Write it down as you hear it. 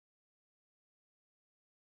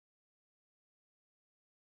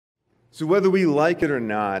So whether we like it or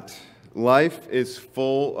not, life is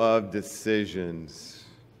full of decisions.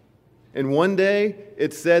 And one day,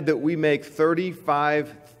 it said that we make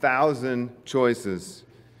 35,000 choices.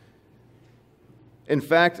 In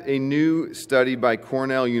fact, a new study by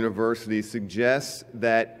Cornell University suggests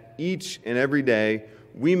that each and every day,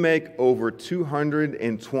 we make over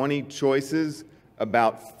 220 choices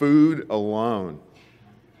about food alone.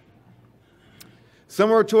 Some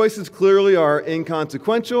of our choices clearly are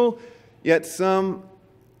inconsequential, yet some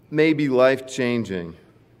may be life-changing.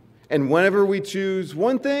 And whenever we choose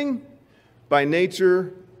one thing, by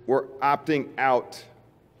nature, we're opting out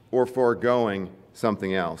or foregoing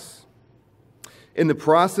something else. In the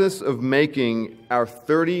process of making our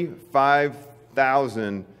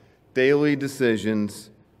 35,000 daily decisions,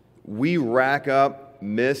 we rack up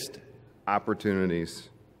missed opportunities.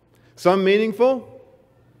 Some meaningful,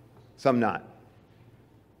 some not.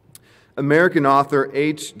 American author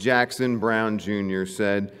H. Jackson Brown Jr.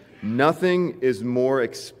 said, "Nothing is more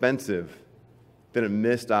expensive than a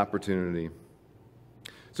missed opportunity."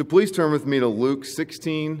 So please turn with me to Luke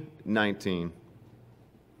 16:19.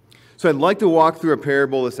 So I'd like to walk through a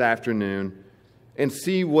parable this afternoon and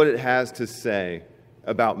see what it has to say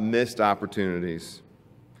about missed opportunities.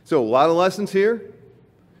 So a lot of lessons here,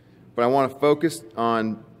 but I want to focus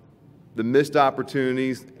on the missed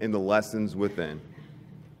opportunities and the lessons within.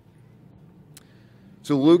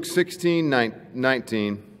 So Luke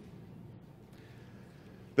 16:19.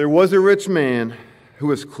 There was a rich man who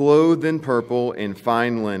was clothed in purple and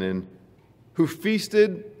fine linen, who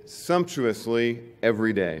feasted sumptuously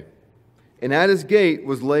every day. And at his gate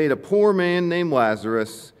was laid a poor man named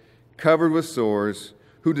Lazarus, covered with sores,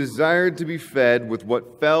 who desired to be fed with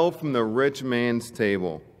what fell from the rich man's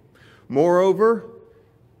table. Moreover,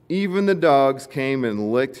 even the dogs came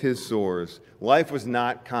and licked his sores. Life was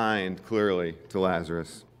not kind, clearly, to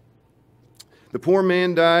Lazarus. The poor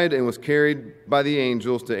man died and was carried by the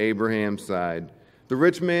angels to Abraham's side. The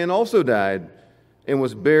rich man also died and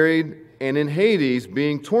was buried, and in Hades,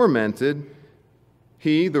 being tormented,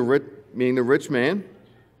 he, meaning the rich man,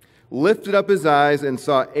 lifted up his eyes and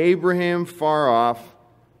saw Abraham far off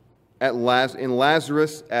and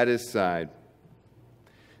Lazarus at his side.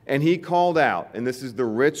 And he called out, and this is the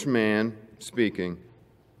rich man speaking,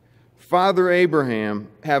 "Father Abraham,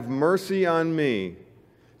 have mercy on me.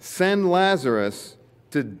 Send Lazarus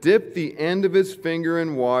to dip the end of his finger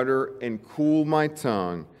in water and cool my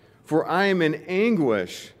tongue, for I am in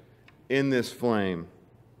anguish in this flame."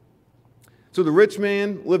 So the rich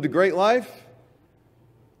man lived a great life,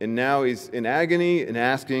 and now he's in agony and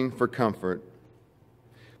asking for comfort.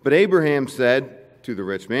 But Abraham said to the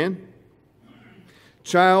rich man,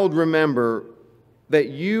 "Child, remember that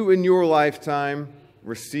you in your lifetime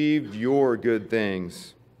received your good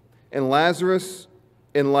things, and Lazarus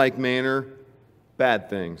in like manner bad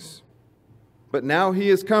things. But now he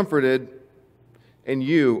is comforted, and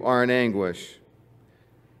you are in anguish.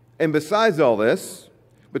 And besides all this,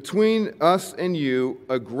 between us and you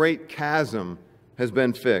a great chasm has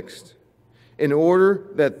been fixed, in order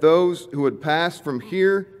that those who would pass from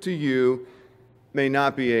here to you may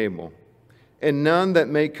not be able, and none that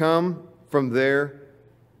may come from there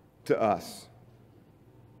to us."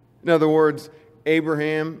 In other words,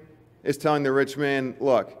 Abraham is telling the rich man,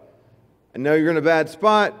 "Look, I know you're in a bad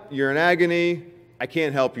spot, you're in agony, I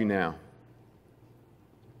can't help you now."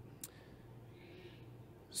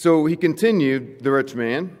 So he continued, the rich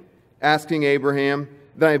man, asking Abraham,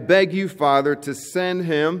 "That I beg you, Father, to send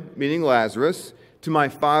him," meaning Lazarus, "to my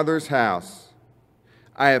father's house.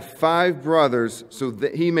 I have 5 brothers, so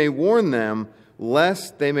that he may warn them,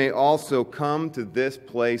 lest they may also come to this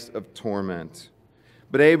place of torment."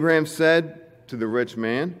 But Abraham said to the rich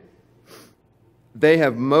man, "They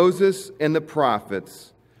have Moses and the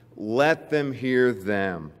prophets. Let them hear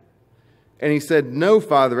them." And he said, "No,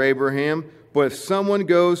 Father Abraham, but if someone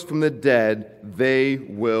goes from the dead, they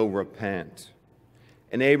will repent."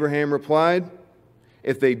 And Abraham replied,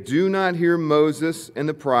 "If they do not hear Moses and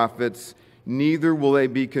the prophets, neither will they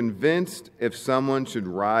be convinced if someone should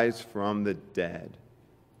rise from the dead."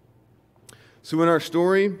 So in our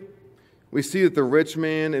story, we see that the rich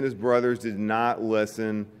man and his brothers did not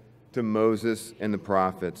listen to Moses and the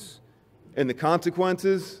prophets. And the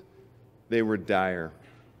consequences, they were dire.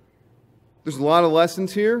 There's a lot of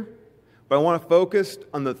lessons here, but I want to focus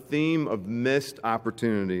on the theme of missed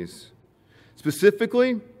opportunities.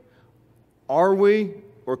 Specifically, are we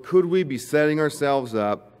or could we be setting ourselves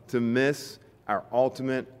up to miss our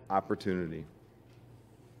ultimate opportunity?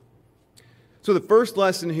 So the first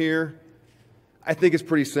lesson here, I think, is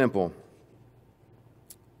pretty simple.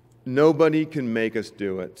 Nobody can make us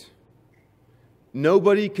do it.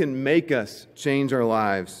 Nobody can make us change our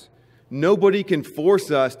lives. Nobody can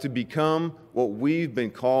force us to become what we've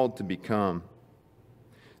been called to become.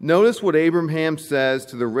 Notice what Abraham says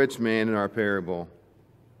to the rich man in our parable.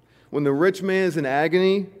 When the rich man is in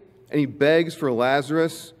agony and he begs for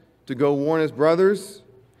Lazarus to go warn his brothers,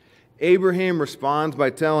 Abraham responds by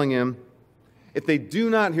telling him, if they do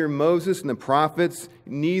not hear Moses and the prophets,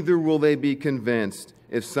 neither will they be convinced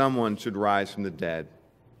if someone should rise from the dead.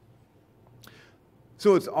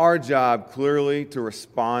 So it's our job, clearly, to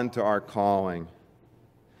respond to our calling.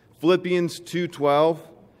 Philippians 2:12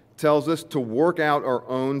 tells us to work out our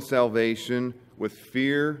own salvation with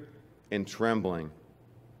fear and trembling.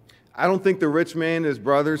 I don't think the rich man and his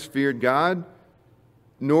brothers feared God,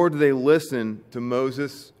 nor do they listen to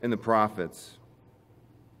Moses and the prophets.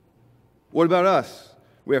 What about us?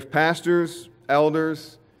 We have pastors,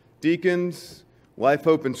 elders, deacons, Life,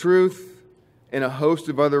 Hope, and Truth, and a host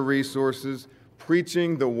of other resources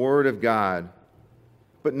preaching the Word of God.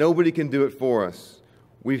 But nobody can do it for us.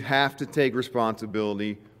 We have to take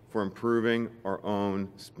responsibility for improving our own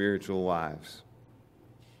spiritual lives.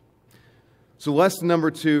 So lesson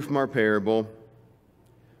number 2 from our parable,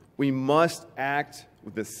 we must act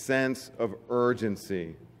with a sense of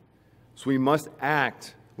urgency. So we must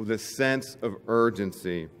act with a sense of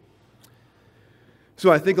urgency.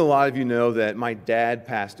 So I think a lot of you know that my dad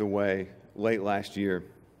passed away late last year.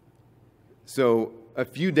 So a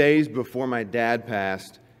few days before my dad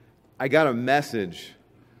passed, I got a message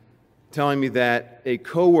telling me that a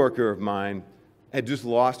coworker of mine had just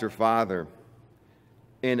lost her father.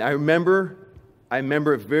 And I remember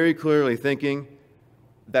it very clearly thinking,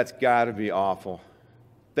 that's got to be awful.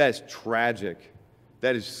 That is tragic.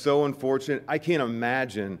 That is so unfortunate. I can't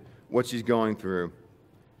imagine what she's going through.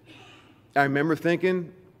 I remember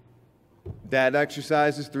thinking, Dad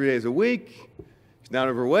exercises 3 days a week. He's not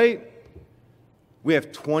overweight. We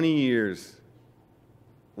have 20 years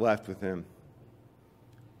left with him.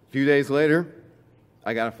 A few days later,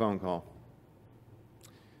 I got a phone call.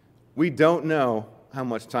 We don't know how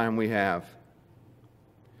much time we have.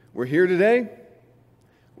 We're here today.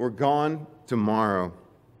 We're gone tomorrow.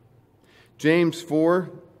 James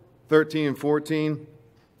 4:13 and 14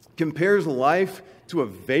 compares life to a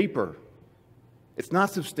vapor. It's not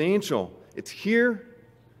substantial. It's here.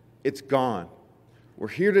 It's gone. We're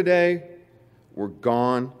here today. We're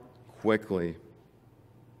gone quickly.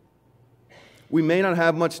 We may not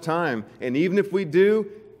have much time, and even if we do,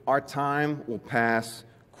 our time will pass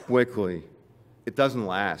quickly. It doesn't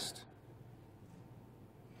last.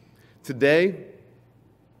 Today,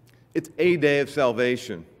 it's a day of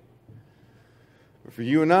salvation. But for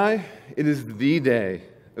you and I, it is the day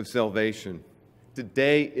of salvation.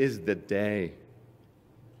 Today is the day.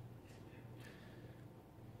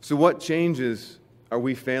 So what changes are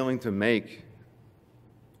we failing to make?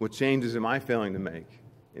 What changes am I failing to make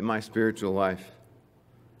in my spiritual life?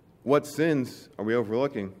 What sins are we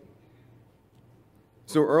overlooking?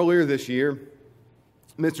 So earlier this year,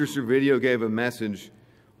 Mr. Servideo gave a message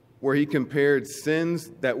where he compared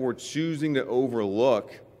sins that we're choosing to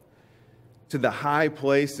overlook to the high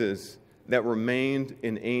places that remained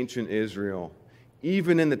in ancient Israel,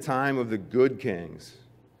 even in the time of the good kings.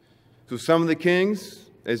 So some of the kings,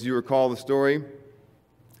 as you recall the story,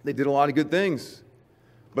 they did a lot of good things.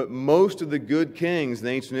 But most of the good kings in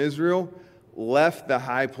ancient Israel left the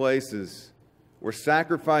high places where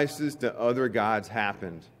sacrifices to other gods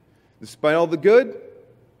happened. Despite all the good,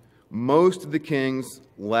 most of the kings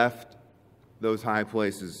left those high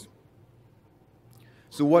places.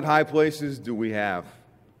 So what high places do we have?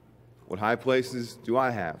 What high places do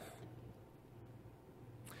I have?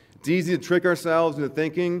 It's easy to trick ourselves into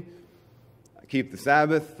thinking, I keep the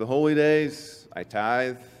Sabbath, the holy days, I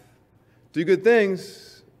tithe, do good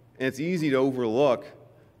things, and it's easy to overlook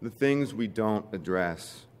the things we don't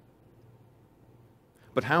address.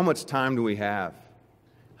 But how much time do we have?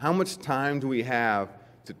 How much time do we have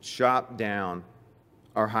to chop down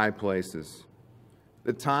our high places?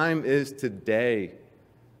 The time is today.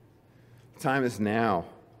 The time is now.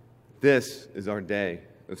 This is our day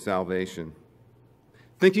of salvation.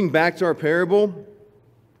 Thinking back to our parable,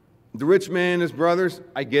 the rich man and his brothers,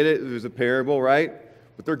 I get it, it was a parable, right?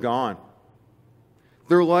 But they're gone.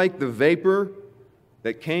 They're like the vapor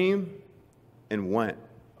that came and went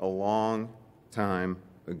a long time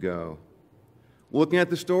ago. Looking at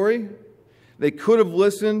the story, they could have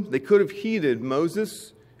listened, they could have heeded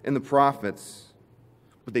Moses and the prophets,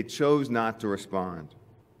 but they chose not to respond.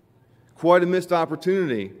 Quite a missed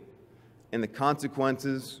opportunity, and the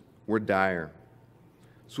consequences were dire.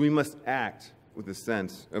 So we must act with a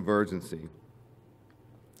sense of urgency.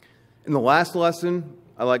 And the last lesson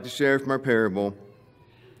I'd like to share from our parable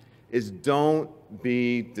is don't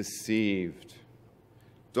be deceived.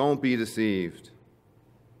 Don't be deceived.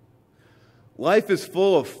 Life is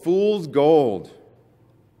full of fool's gold.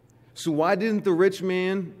 So why didn't the rich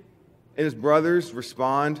man and his brothers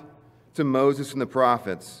respond to Moses and the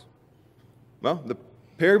prophets? Well, the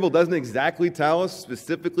parable doesn't exactly tell us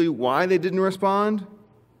specifically why they didn't respond,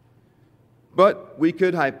 but we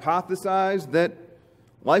could hypothesize that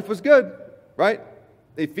life was good, right?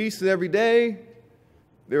 They feasted every day.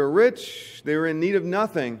 They were rich. They were in need of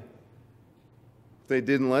nothing. They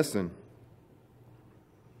didn't listen.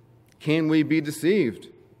 Can we be deceived?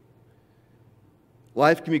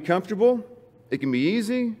 Life can be comfortable. It can be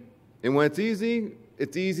easy. And when it's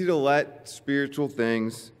easy to let spiritual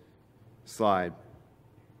things slide.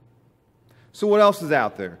 So what else is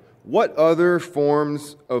out there? What other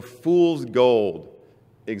forms of fool's gold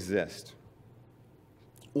exist?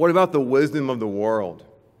 What about the wisdom of the world?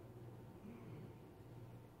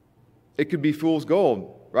 It could be fool's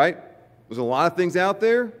gold, right? There's a lot of things out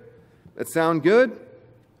there that sound good,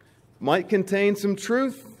 might contain some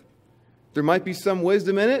truth. There might be some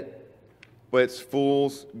wisdom in it, but it's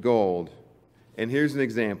fool's gold. And here's an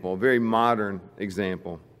example, a very modern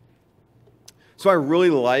example. So I really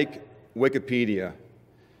like Wikipedia.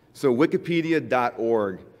 So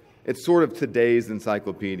wikipedia.org, it's sort of today's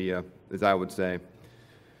encyclopedia, as I would say.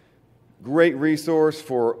 Great resource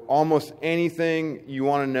for almost anything you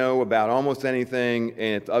want to know about almost anything,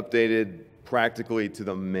 and it's updated practically to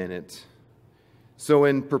the minute. So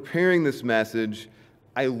in preparing this message,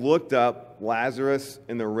 I looked up Lazarus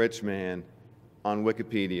and the rich man on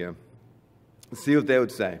Wikipedia. Let's see what they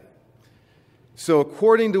would say. So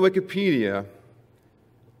according to Wikipedia,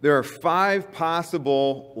 there are 5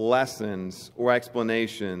 possible lessons or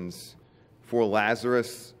explanations for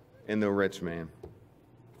Lazarus and the rich man.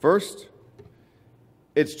 First,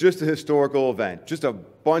 it's just a historical event, just a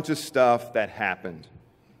bunch of stuff that happened.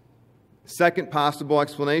 Second possible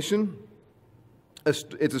explanation,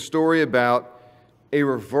 it's a story about a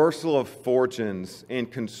reversal of fortunes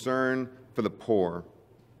and concern for the poor.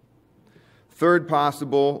 Third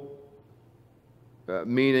possible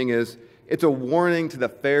meaning is it's a warning to the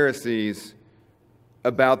Pharisees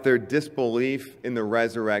about their disbelief in the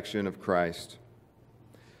resurrection of Christ.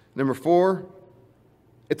 Number 4,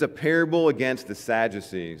 it's a parable against the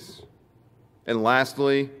Sadducees. And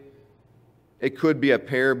lastly, it could be a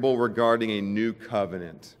parable regarding a new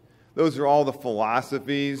covenant. Those are all the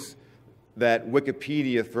philosophies that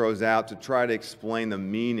Wikipedia throws out to try to explain the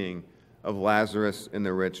meaning of Lazarus and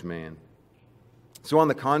the rich man. So on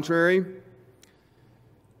the contrary,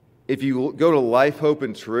 if you go to Life, Hope,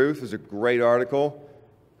 and Truth, there's a great article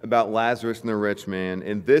about Lazarus and the rich man,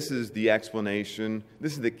 and this is the explanation,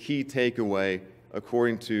 this is the key takeaway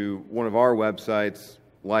according to one of our websites,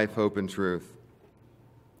 Life, Hope, and Truth.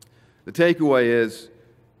 The takeaway is,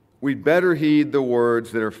 we'd better heed the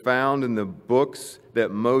words that are found in the books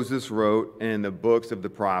that Moses wrote and in the books of the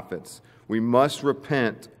prophets. We must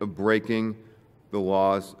repent of breaking the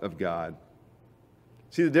laws of God.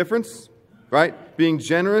 See the difference? Right? Being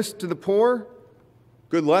generous to the poor,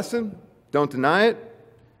 good lesson, don't deny it.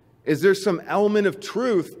 Is there some element of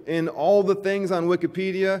truth in all the things on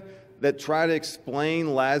Wikipedia that try to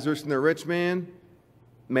explain Lazarus and the rich man?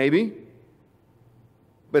 Maybe.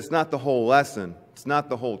 But it's not the whole lesson. It's not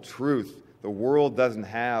the whole truth. The world doesn't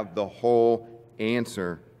have the whole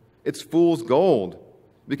answer. It's fool's gold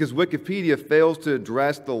because Wikipedia fails to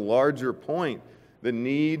address the larger point, the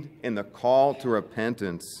need and the call to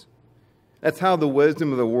repentance. That's how the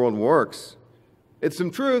wisdom of the world works. It's some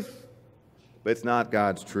truth, but it's not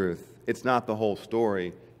God's truth. It's not the whole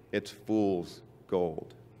story. It's fool's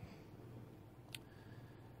gold.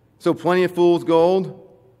 So plenty of fool's gold.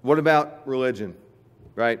 What about religion,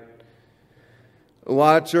 right? A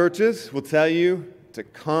lot of churches will tell you to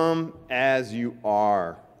come as you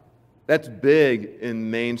are. That's big in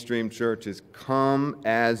mainstream churches. Come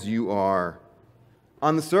as you are.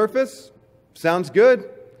 On the surface, sounds good.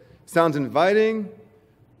 Sounds inviting.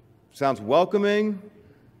 Sounds welcoming.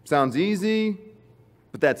 Sounds easy.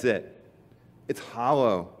 But that's it. It's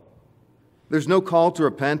hollow. There's no call to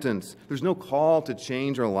repentance. There's no call to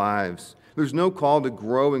change our lives. There's no call to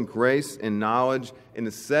grow in grace and knowledge and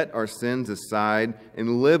to set our sins aside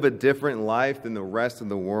and live a different life than the rest of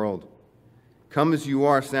the world. Come as you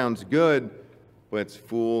are sounds good, but it's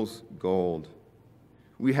fool's gold.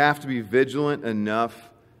 We have to be vigilant enough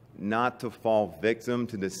not to fall victim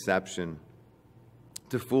to deception,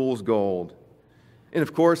 to fool's gold. And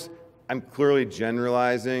of course, I'm clearly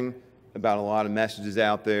generalizing about a lot of messages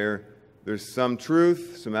out there. There's some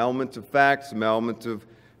truth, some elements of fact, some elements of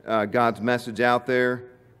God's message out there.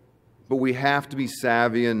 but we have to be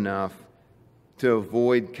savvy enough to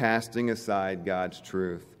avoid casting aside God's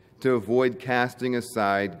truth, to avoid casting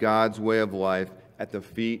aside God's way of life at the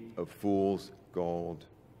feet of fool's gold.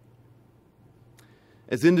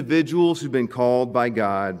 As individuals who've been called by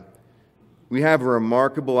God, we have a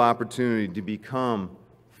remarkable opportunity to become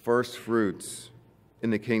first fruits in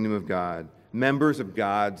the kingdom of God, members of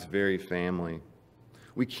God's very family.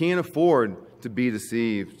 We can't afford to be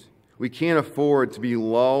deceived. We can't afford to be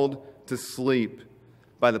lulled to sleep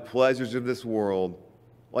by the pleasures of this world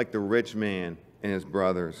like the rich man and his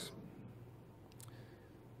brothers.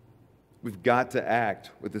 We've got to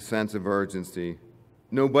act with a sense of urgency.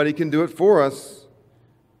 Nobody can do it for us.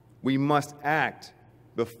 We must act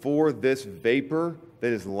before this vapor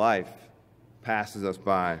that is life passes us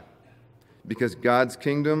by, because God's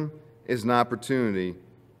kingdom is an opportunity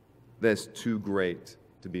that's too great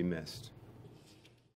to be missed.